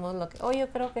pensamos, yo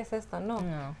creo que es esto, no.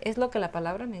 Es lo que la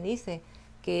palabra me dice,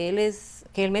 que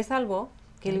Él me salvó,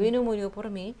 que Él vino y murió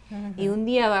por mí, y un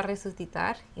día va a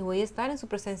resucitar, y voy a estar en su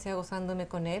presencia gozándome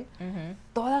con Él.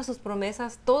 Todas sus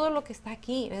promesas, todo lo que está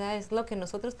aquí, ¿verdad? Es lo que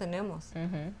nosotros tenemos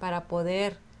para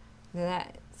poder, ¿verdad?,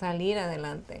 salir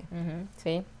adelante.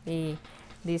 Sí, y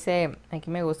dice, aquí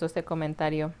me gustó este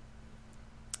comentario,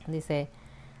 dice,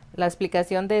 la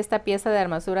explicación de esta pieza de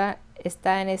armadura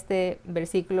está en este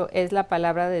versículo, es la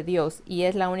palabra de Dios, y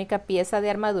es la única pieza de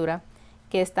armadura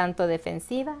que es tanto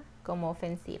defensiva como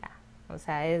ofensiva. O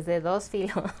sea, es de dos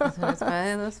filos. Es una espada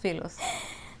de dos filos.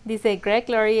 Dice, Greg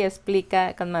Laurie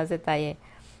explica con más detalle,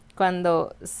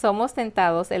 cuando somos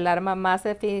tentados, el arma más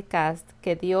eficaz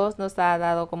que Dios nos ha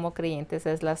dado como creyentes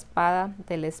es la espada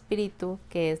del Espíritu,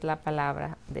 que es la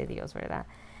palabra de Dios, ¿verdad?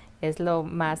 Es lo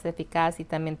más eficaz, y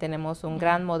también tenemos un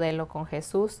gran modelo con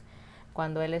Jesús.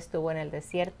 Cuando Él estuvo en el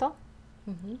desierto,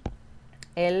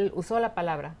 Él usó la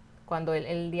palabra. Cuando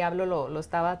el diablo lo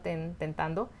estaba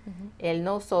tentando, Él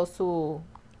no usó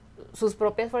sus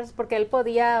propias fuerzas, porque Él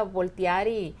podía voltear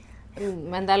y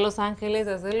mandar los ángeles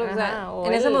a hacerlo, o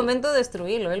en ese momento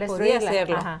destruirlo, Él podía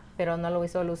hacerlo. Pero no lo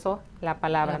hizo, él usó la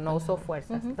palabra, no usó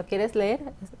fuerzas. ¿Lo quieres leer?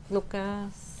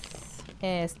 Lucas.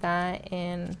 Está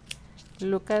en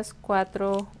Lucas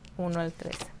 4, 1 al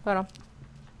 3. Bueno,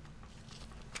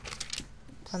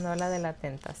 cuando habla de la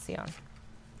tentación.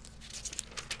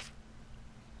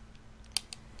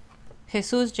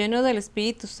 Jesús, lleno del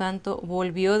Espíritu Santo,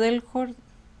 volvió del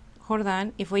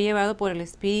Jordán y fue llevado por el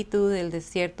Espíritu del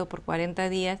desierto por 40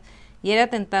 días y era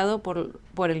tentado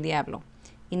por el diablo.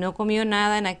 Y no comió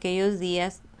nada en aquellos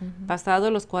días,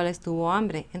 pasados los cuales tuvo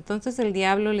hambre. Entonces el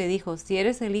diablo le dijo, si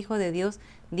eres el Hijo de Dios,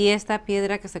 di a esta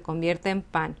piedra que se convierta en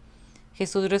pan.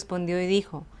 Jesús respondió y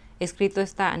dijo, escrito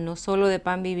está, no solo de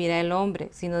pan vivirá el hombre,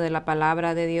 sino de la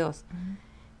palabra de Dios.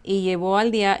 Y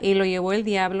lo llevó el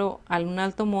diablo a un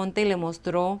alto monte y le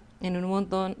mostró en un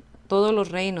montón todos los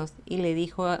reinos. Y le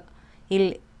dijo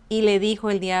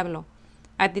el diablo,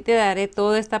 a ti te daré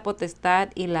toda esta potestad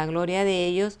y la gloria de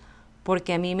ellos,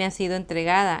 porque a mí me ha sido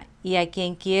entregada, y a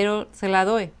quien quiero se la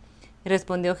doy. Y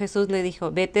respondió Jesús, le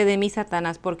dijo, vete de mí,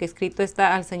 Satanás, porque escrito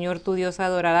está, al Señor tu Dios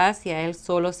adorarás y a Él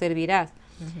solo servirás.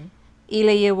 Y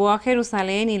le llevó a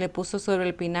Jerusalén y le puso sobre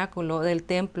el pináculo del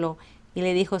templo, y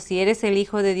le dijo, si eres el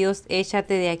Hijo de Dios,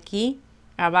 échate de aquí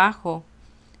abajo,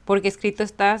 porque escrito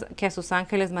está que a sus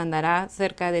ángeles mandará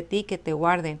cerca de ti que te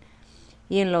guarden,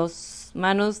 y en las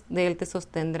manos de él te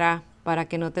sostendrá, para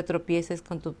que no te tropieces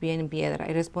con tu pie en piedra.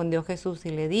 Y respondió Jesús y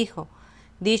le dijo,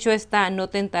 dicho está, no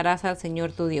tentarás al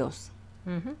Señor tu Dios.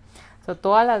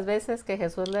 Todas las veces que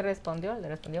Jesús le respondió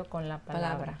con la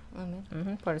palabra.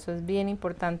 Por eso es bien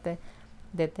importante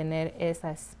de tener esa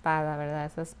espada, ¿verdad?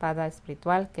 Esa espada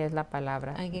espiritual que es la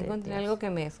palabra. Aquí encontré algo que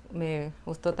me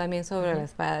gustó también sobre la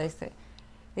espada. Dice,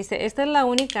 esta es la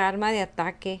única arma de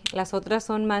ataque, las otras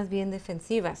son más bien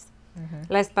defensivas.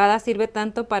 La espada sirve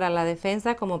tanto para la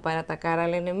defensa como para atacar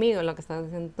al enemigo, lo que estás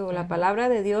diciendo tú. La palabra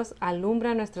de Dios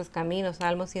alumbra nuestros caminos,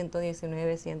 Salmo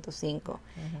 119, 105,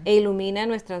 e ilumina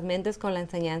nuestras mentes con la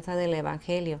enseñanza del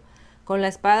Evangelio. Con la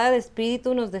espada de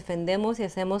espíritu nos defendemos y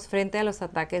hacemos frente a los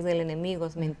ataques del enemigo,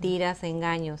 mentiras,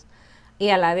 engaños, y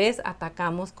a la vez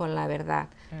atacamos con la verdad.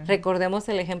 Recordemos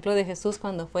el ejemplo de Jesús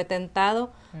cuando fue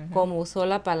tentado, cómo usó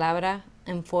la palabra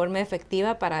en forma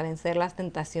efectiva para vencer las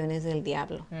tentaciones del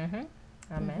diablo.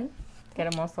 Amén. Qué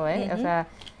hermoso, ¿eh? O sea,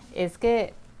 es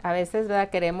que a veces, ¿verdad?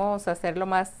 Queremos hacerlo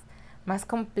más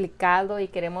complicado y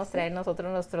queremos traer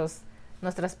nosotros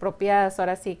nuestras propias,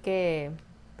 ahora sí que,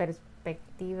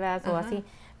 perspectivas o así.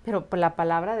 Pero pues, la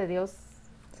palabra de Dios,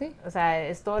 o sea,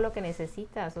 es todo lo que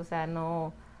necesitas. O sea,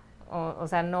 no,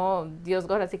 Dios,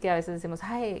 ahora sí que a veces decimos,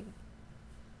 ay,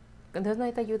 Dios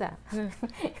no te ayuda.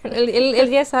 Él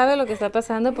ya sabe lo que está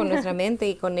pasando por nuestra mente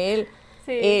y con Él,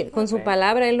 con su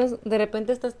palabra, de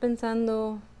repente estás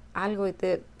pensando algo y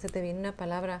se te viene una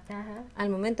palabra al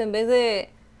momento. En vez de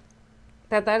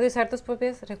tratar de usar tus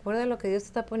propias, recuerda lo que Dios te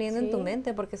está poniendo en tu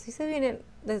mente, porque si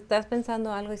estás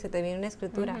pensando algo y se te viene una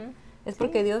escritura, es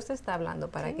porque Dios te está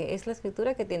hablando para que es la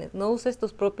escritura que tienes. No uses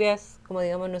tus propias, como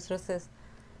digamos, nuestras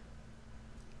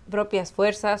propias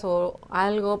fuerzas o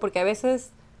algo, porque a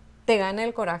veces te gana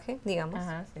el coraje, digamos,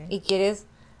 y quieres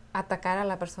atacar a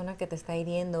la persona que te está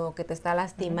hiriendo o que te está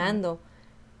lastimando.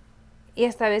 Y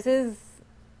hasta a veces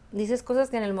dices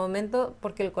cosas que en el momento,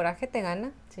 porque el coraje te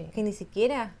gana, que ni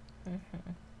siquiera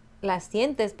las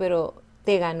sientes, pero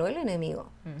te ganó el enemigo.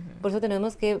 Por eso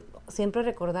tenemos que siempre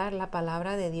recordar la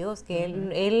palabra de Dios, que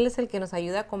Él es el que nos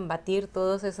ayuda a combatir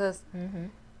todos esos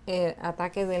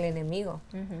ataques del enemigo.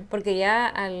 Porque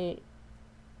ya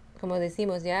como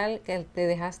decimos, ya que te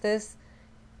dejaste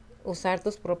usar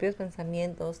tus propios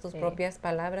pensamientos, tus propias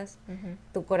palabras,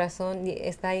 tu corazón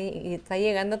está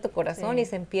llegando a tu corazón y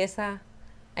se empieza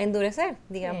a endurecer,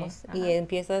 digamos, y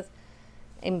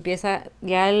empieza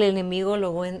ya el enemigo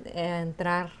luego a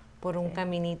entrar por un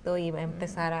caminito y va a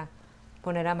empezar a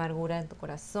poner amargura en tu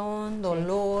corazón,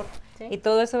 dolor, y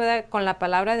todo eso, ¿verdad? Con la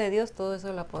palabra de Dios, todo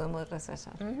eso lo podemos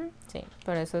rechazar. Sí,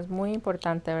 por eso es muy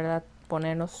importante, ¿verdad?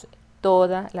 Ponernos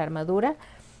toda la armadura.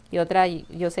 Y otra,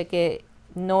 yo sé que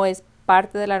no es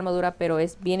parte de la armadura, pero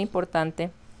es bien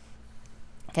importante,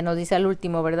 que nos dice al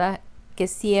último, ¿verdad? Que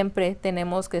siempre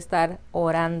tenemos que estar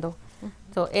orando.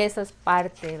 So, esa es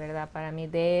parte, ¿verdad? Para mí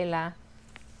de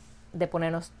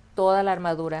ponernos toda la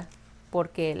armadura,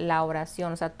 porque la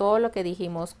oración, o sea, todo lo que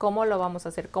dijimos, cómo lo vamos a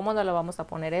hacer, cómo nos lo vamos a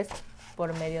poner, es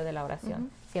por medio de la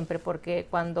oración. Siempre, porque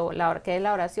 ¿qué es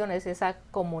la oración? Es esa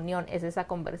comunión, es esa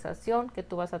conversación que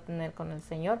tú vas a tener con el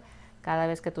Señor cada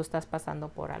vez que tú estás pasando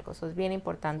por algo. Eso es bien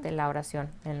importante, la oración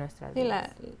en nuestras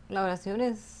vidas. La oración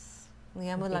es,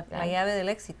 digamos, la llave del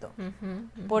éxito,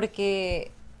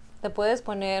 porque te puedes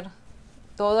poner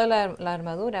toda la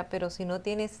armadura, pero si no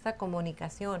tienes esa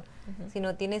comunicación, si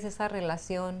no tienes esa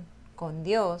relación con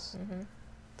Dios,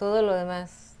 todo lo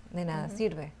demás de nada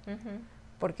sirve,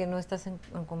 porque no estás en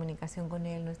comunicación con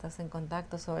Él, no estás en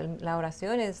contacto. La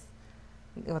oración es,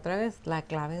 otra vez, la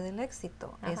clave del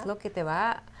éxito. Es lo que te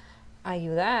va a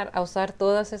ayudar a usar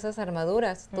todas esas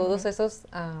armaduras, todos esos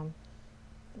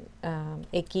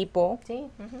equipo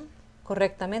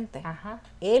correctamente.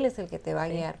 Él es el que te va a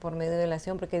guiar por medio de la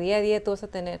oración, porque día a día tú vas a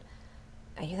tener,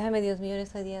 ayúdame Dios mío en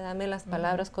este día, dame las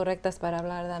palabras correctas para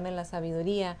hablar, dame la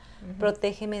sabiduría,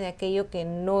 protégeme de aquello que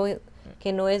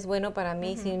no es bueno para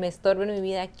mí, si me estorba en mi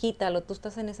vida, quítalo. Tú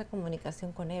estás en esa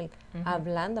comunicación con Él,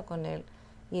 hablando con Él,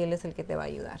 y Él es el que te va a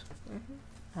ayudar.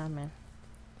 Amén.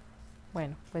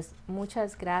 Bueno, pues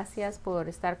muchas gracias por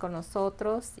estar con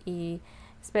nosotros y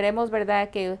esperemos, ¿verdad?,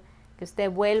 que usted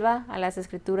vuelva a las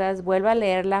Escrituras, vuelva a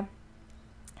leerla,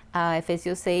 a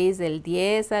Efesios 6, del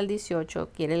 10 al 18.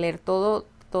 Quiere leer todo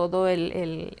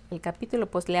el capítulo,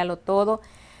 pues léalo todo.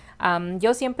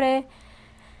 Yo siempre,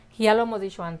 ya lo hemos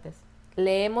dicho antes,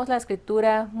 leemos la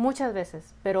Escritura muchas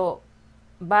veces, pero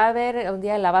va a haber un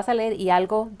día, la vas a leer y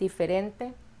algo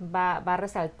diferente va a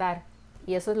resaltar.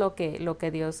 Y eso es lo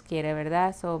que Dios quiere,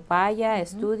 ¿verdad? So, vaya,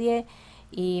 estudie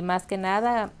y más que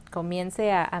nada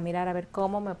comience a mirar a ver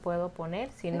cómo me puedo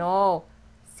poner. Si no,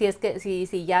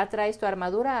 si ya traes tu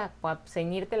armadura, pues,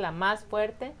 ceñírtela más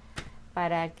fuerte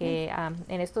para que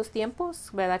en estos tiempos,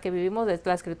 ¿verdad?, que vivimos,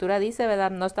 la Escritura dice, ¿verdad?,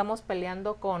 no estamos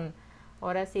peleando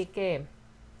ahora sí que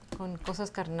con cosas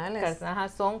carnales.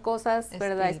 Son cosas,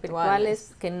 ¿verdad?,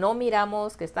 espirituales que no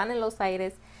miramos, que están en los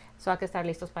aires. So, hay que estar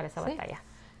listos para esa batalla.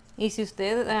 Y si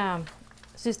usted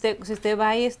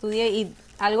va y estudia y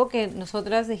algo que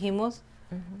nosotras dijimos,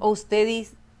 o usted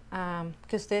dice,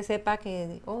 que usted sepa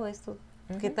que, esto,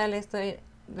 ¿qué tal esto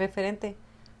referente?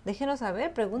 déjenos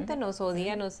saber, pregúntenos o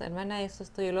díganos, hermana,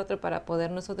 esto y el otro, para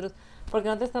poder nosotros, porque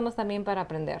nosotros estamos también para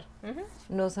aprender.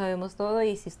 No sabemos todo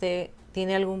y si usted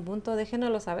tiene algún punto,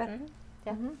 déjenoslo saber.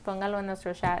 Ya, póngalo en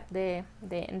nuestro chat de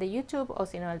YouTube o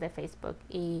si no el de Facebook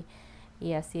y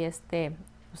así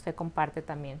usted comparte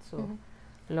también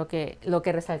lo que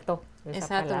resaltó de esa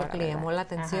Exacto, palabra, lo que le ¿verdad? llamó la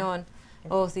atención.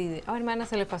 O si, hermana,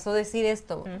 se le pasó decir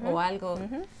esto o algo,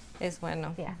 es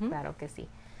bueno. Ya, claro que sí.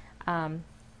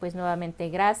 Pues nuevamente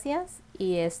gracias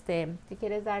y si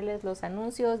quieres darles los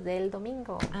anuncios del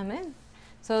domingo. Amén.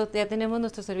 So, ya tenemos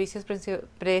nuestros servicios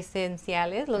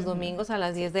presenciales los domingos a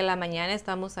las 10 de la mañana.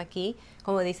 Estamos aquí,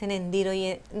 como dicen, en vivo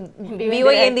y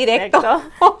en directo.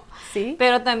 Sí.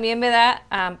 Pero también, ¿verdad?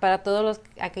 Para todos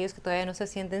aquellos que todavía no se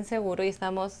sienten seguros y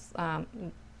estamos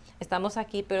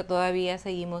aquí, pero todavía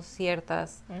seguimos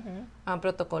ciertas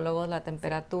protocolos, la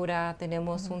temperatura.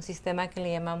 Tenemos un sistema que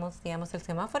le llamamos el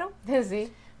semáforo.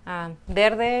 Sí.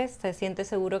 Verde, se siente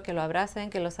seguro que lo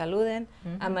abracen, que lo saluden.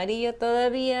 Amarillo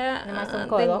todavía. Nomás un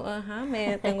codo.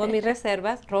 Tengo mis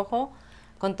reservas. Rojo,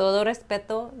 con todo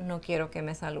respeto, no quiero que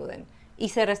me saluden. Y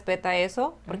se respeta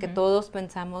eso, porque todos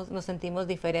nos sentimos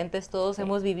diferentes, todos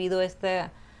hemos vivido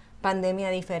esta pandemia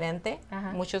diferente.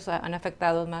 Muchos han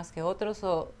afectado más que otros,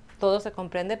 o todo se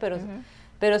comprende,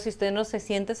 pero si usted no se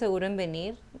siente seguro en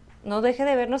venir, no deje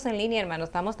de vernos en línea, hermano.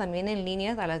 Estamos también en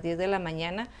línea a las 10 de la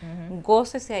mañana.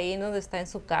 Gócese ahí donde está en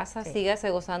su casa. Sígase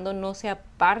gozando. No sea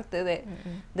parte de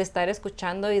estar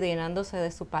escuchando y llenándose de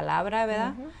su palabra,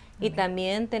 ¿verdad? Y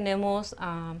también tenemos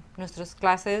nuestras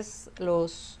clases,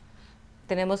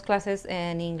 tenemos clases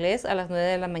en inglés a las 9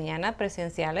 de la mañana,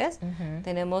 presenciales.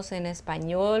 Tenemos en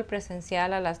español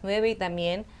presencial a las 9 y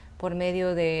también por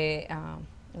medio del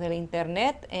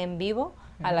internet en vivo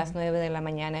a las 9 de la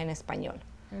mañana en español.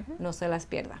 No se las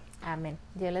pierda. Amén.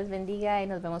 Dios les bendiga y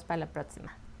nos vemos para la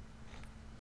próxima.